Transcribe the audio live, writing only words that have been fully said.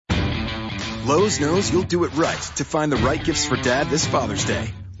Lowe's knows you'll do it right to find the right gifts for Dad this Father's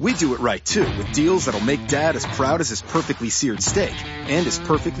Day. We do it right, too, with deals that'll make Dad as proud as his perfectly seared steak and his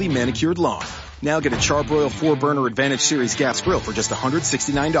perfectly manicured lawn. Now get a Charbroil 4-burner Advantage Series gas grill for just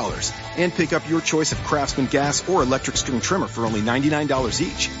 $169 and pick up your choice of Craftsman gas or electric string trimmer for only $99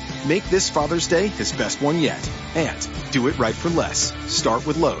 each. Make this Father's Day his best one yet. And do it right for less. Start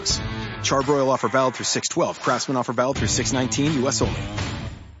with Lowe's. Charbroil offer valid through 6/12. Craftsman offer valid through 6/19. U.S. only.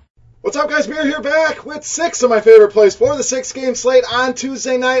 What's up, guys? Beer here, back with 6 of my favorite plays for the 6-game slate on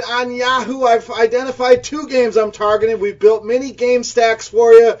Tuesday night on Yahoo. I've identified 2 games I'm targeting. We've built mini game stacks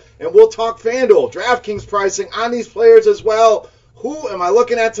for you, and we'll talk FanDuel, DraftKings pricing on these players as well. Who am I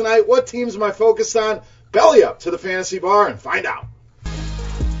looking at tonight? What teams am I focused on? Belly up to the fantasy bar and find out.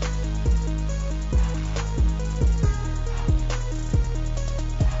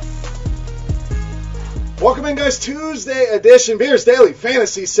 Welcome in, guys. Tuesday edition, Beers Daily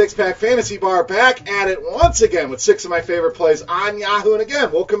Fantasy 6-Pack Fantasy Bar, back at it once again with 6 of my favorite plays on Yahoo. And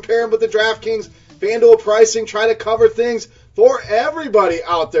again, we'll compare them with the DraftKings FanDuel pricing, try to cover things for everybody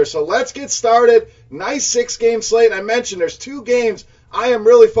out there. So let's get started. Nice 6-game slate. I mentioned there's 2 games I am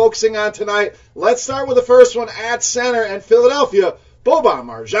really focusing on tonight. Let's start with the first one at center and Philadelphia. Boban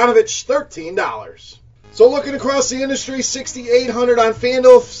Marjanovic, $13. So looking across the industry, $6,800 on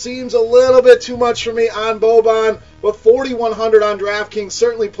FanDuel seems a little bit too much for me on Boban, but $4,100 on DraftKings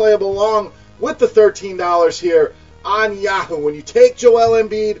certainly playable along with the $13 here on Yahoo. When you take Joel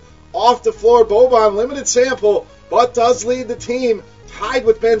Embiid off the floor, Boban, limited sample, but does lead the team, tied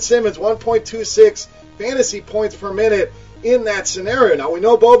with Ben Simmons, 1.26 fantasy points per minute in that scenario. Now, we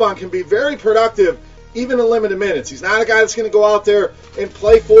know Boban can be very productive even in limited minutes. He's not a guy that's going to go out there and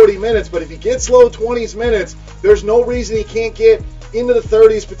play 40 minutes, but if he gets low 20s minutes, there's no reason he can't get into the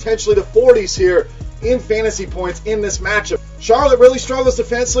 30s, potentially the 40s here in fantasy points in this matchup. Charlotte really struggles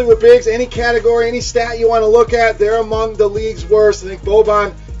defensively with bigs. Any category, any stat you want to look at, they're among the league's worst. I think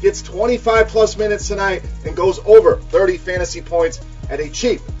Boban gets 25-plus minutes tonight and goes over 30 fantasy points at a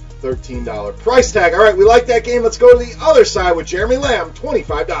cheap $13 price tag. All right, we like that game. Let's go to the other side with Jeremy Lamb,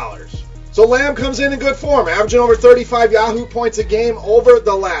 $25. So Lamb comes in good form, averaging over 35 Yahoo points a game over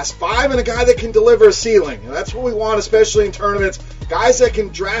the last 5, and a guy that can deliver a ceiling. And that's what we want, especially in tournaments. Guys that can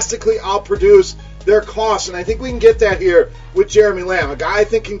drastically outproduce their costs, and I think we can get that here with Jeremy Lamb. A guy I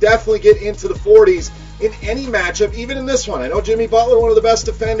think can definitely get into the 40s in any matchup, even in this one. I know Jimmy Butler, one of the best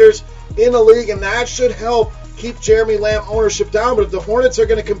defenders in the league, and that should help keep Jeremy Lamb ownership down. But if the Hornets are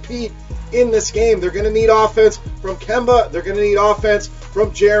going to compete in this game, they're going to need offense from Kemba. They're going to need offense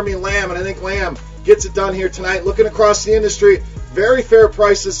from Jeremy Lamb, and I think Lamb gets it done here tonight. Looking across the industry, very fair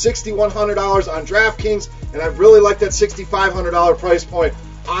prices, $6,100 on DraftKings, and I really like that $6,500 price point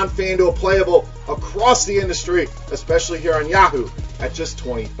on FanDuel, playable across the industry, especially here on Yahoo at just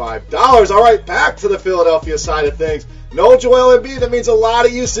 $25. All right, back to the Philadelphia side of things. No Joel Embiid, that means a lot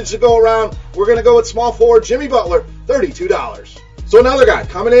of usage to go around. We're going to go with small forward Jimmy Butler, $32. So another guy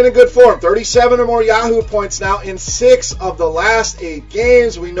coming in good form, 37 or more Yahoo points now in 6 of the last 8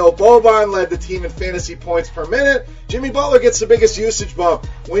 games. We know Boban led the team in fantasy points per minute. Jimmy Butler gets the biggest usage bump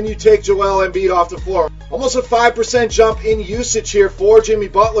when you take Joel Embiid off the floor. Almost a 5% jump in usage here for Jimmy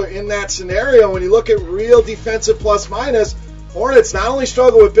Butler in that scenario. When you look at real defensive plus-minus, Hornets not only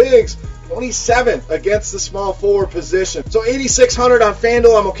struggle with bigs, 27th against the small forward position. So $8,600 on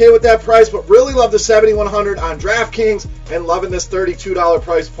FanDuel. I'm okay with that price, but really love the $7,100 on DraftKings and loving this $32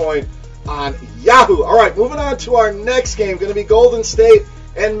 price point on Yahoo. All right, moving on to our next game. Going to be Golden State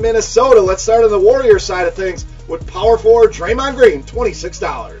and Minnesota. Let's start on the Warriors side of things with power forward Draymond Green,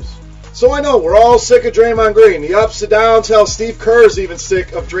 $26. So I know we're all sick of Draymond Green. The ups and downs, hell, Steve Kerr's even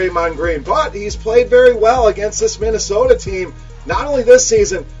sick of Draymond Green. But he's played very well against this Minnesota team, not only this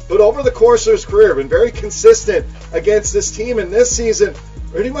season, but over the course of his career. Been very consistent against this team, and this season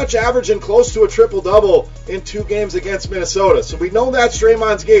pretty much averaging close to a triple-double in 2 games against Minnesota. So we know that's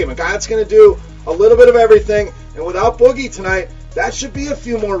Draymond's game, a guy that's going to do a little bit of everything. And without Boogie tonight, that should be a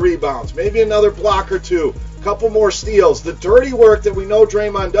few more rebounds, maybe another block or 2, a couple more steals. The dirty work that we know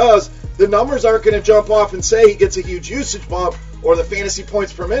Draymond does, the numbers aren't going to jump off and say he gets a huge usage bump or the fantasy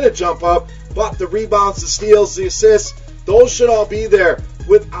points per minute jump up, but the rebounds, the steals, the assists, those should all be there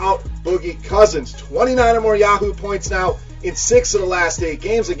without Boogie Cousins. 29 or more Yahoo points now in 6 of the last 8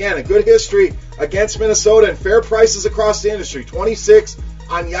 games. Again, a good history against Minnesota and fair prices across the industry. 26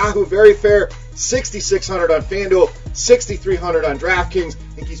 on Yahoo, very fair. $6,600 on FanDuel, $6,300 on DraftKings.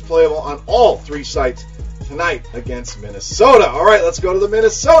 I think he's playable on all 3 sites tonight against Minnesota. All right, let's go to the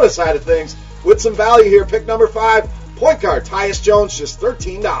Minnesota side of things with some value here. Pick number 5, point guard Tyus Jones, just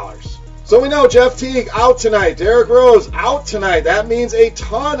 $13. So we know Jeff Teague out tonight. Derrick Rose out tonight. That means a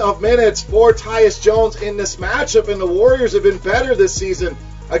ton of minutes for Tyus Jones in this matchup, and the Warriors have been better this season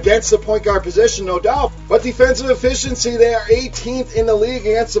against the point guard position, no doubt. But defensive efficiency, they are 18th in the league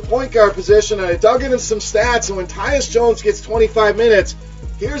against the point guard position, and I dug into some stats, and when Tyus Jones gets 25 minutes,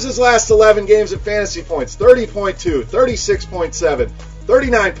 here's his last 11 games of fantasy points: 30.2, 36.7,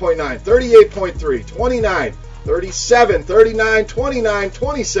 39.9, 38.3, 29, 37, 39, 29,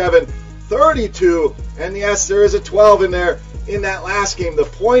 27, 32, and yes, there is a 12 in there in that last game. The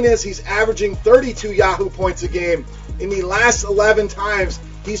point is he's averaging 32 Yahoo points a game in the last 11 times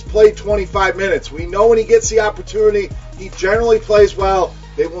he's played 25 minutes. We know when he gets the opportunity, he generally plays well.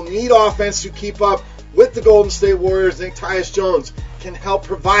 They will need offense to keep up with the Golden State Warriors. I think Tyus Jones can help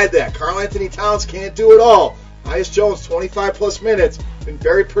provide that. Karl-Anthony Towns can't do it all. Tyus Jones, 25-plus minutes, been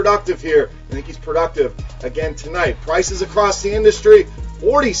very productive here. I think he's productive again tonight. Prices across the industry,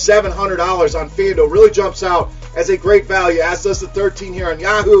 $4,700 on FanDuel really jumps out as a great value, as does the 13 here on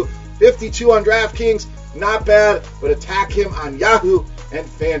Yahoo. 52 on DraftKings, not bad, but attack him on Yahoo and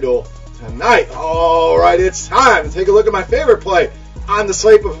FanDuel tonight. All right, it's time to take a look at my favorite play on the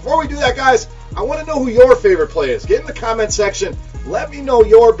slate. But before we do that, guys, I want to know who your favorite play is. Get in the comment section. Let me know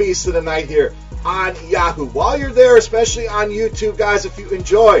your beast of the night here on Yahoo. While you're there, especially on YouTube, guys, if you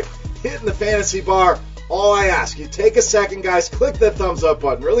enjoy hitting the fantasy bar, all I ask, you take a second, guys, click that thumbs up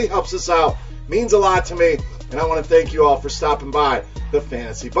button. Really helps us out. Means a lot to me. And I want to thank you all for stopping by the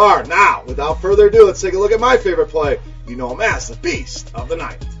fantasy bar. Now, without further ado, let's take a look at my favorite play. You know him as the beast of the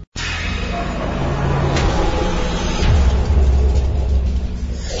night.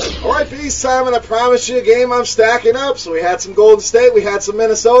 All right, beast time, and I promise you a game I'm stacking up. So we had some Golden State, we had some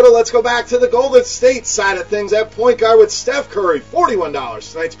Minnesota. Let's go back to the Golden State side of things at point guard with Steph Curry,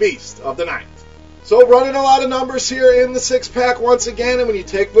 $41, tonight's beast of the night. So running a lot of numbers here in the six-pack once again, and when you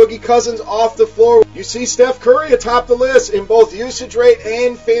take Boogie Cousins off the floor, you see Steph Curry atop the list in both usage rate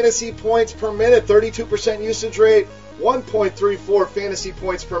and fantasy points per minute. 32% usage rate, 1.34 fantasy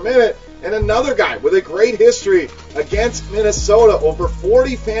points per minute. And another guy with a great history against Minnesota, over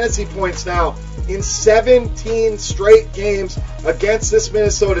 40 fantasy points now in 17 straight games against this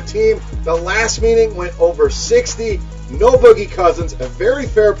Minnesota team. The last meeting went over 60. No Boogie Cousins, a very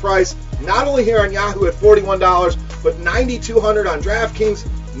fair price, not only here on Yahoo at $41, but $9,200 on DraftKings,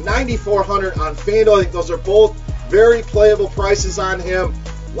 $9,400 on FanDuel. I think those are both very playable prices on him.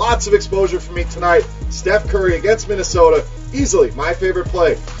 Lots of exposure for me tonight. Steph Curry against Minnesota, easily my favorite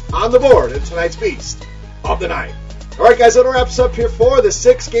play on the board in tonight's Beast of the Night. All right, guys, that wraps up here for the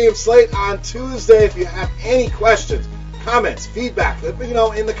 6-game slate on Tuesday. If you have any questions, comments, feedback, let me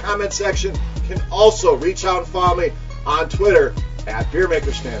know in the comment section. You can also reach out and follow me on Twitter at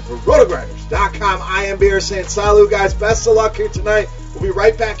Beermakersfan. For rotogrinders.com, I am Beer saying salut, guys. Best of luck here tonight. We'll be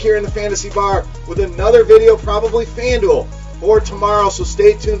right back here in the Fantasy Bar with another video, probably FanDuel, for tomorrow, so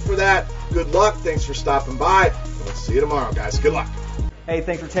stay tuned for that. Good luck. Thanks for stopping by, and we'll see you tomorrow, guys. Good luck. Hey,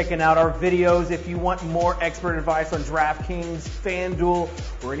 thanks for checking out our videos. If you want more expert advice on DraftKings, FanDuel,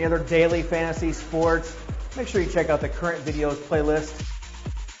 or any other daily fantasy sports, make sure you check out the current videos playlist.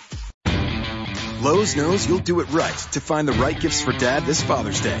 Lowe's knows you'll do it right to find the right gifts for Dad this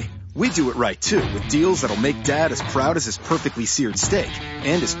Father's Day. We do it right, too, with deals that'll make Dad as proud as his perfectly seared steak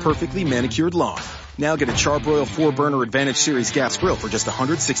and his perfectly manicured lawn. Now get a Charbroil 4-burner Advantage Series gas grill for just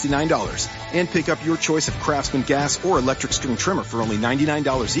 $169. And pick up your choice of Craftsman gas or electric string trimmer for only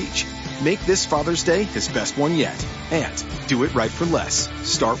 $99 each. Make this Father's Day his best one yet. And do it right for less.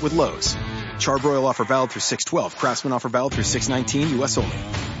 Start with Lowe's. Charbroil offer valid through 6/12. Craftsman offer valid through 6/19, U.S. only.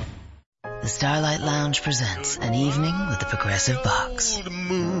 The Starlight Lounge presents An Evening with the Progressive Box. Old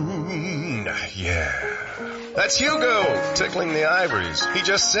moon, yeah. That's Hugo, tickling the ivories. He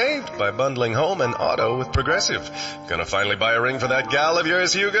just saved by bundling home and auto with Progressive. Gonna finally buy a ring for that gal of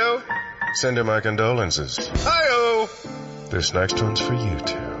yours, Hugo? Send her my condolences. Hi-oh! This next one's for you,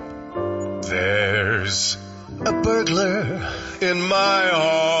 too. There's a burglar in my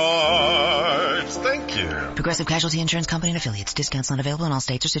heart. Thank you. Progressive Casualty Insurance Company and Affiliates. Discounts not available in all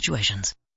states or situations.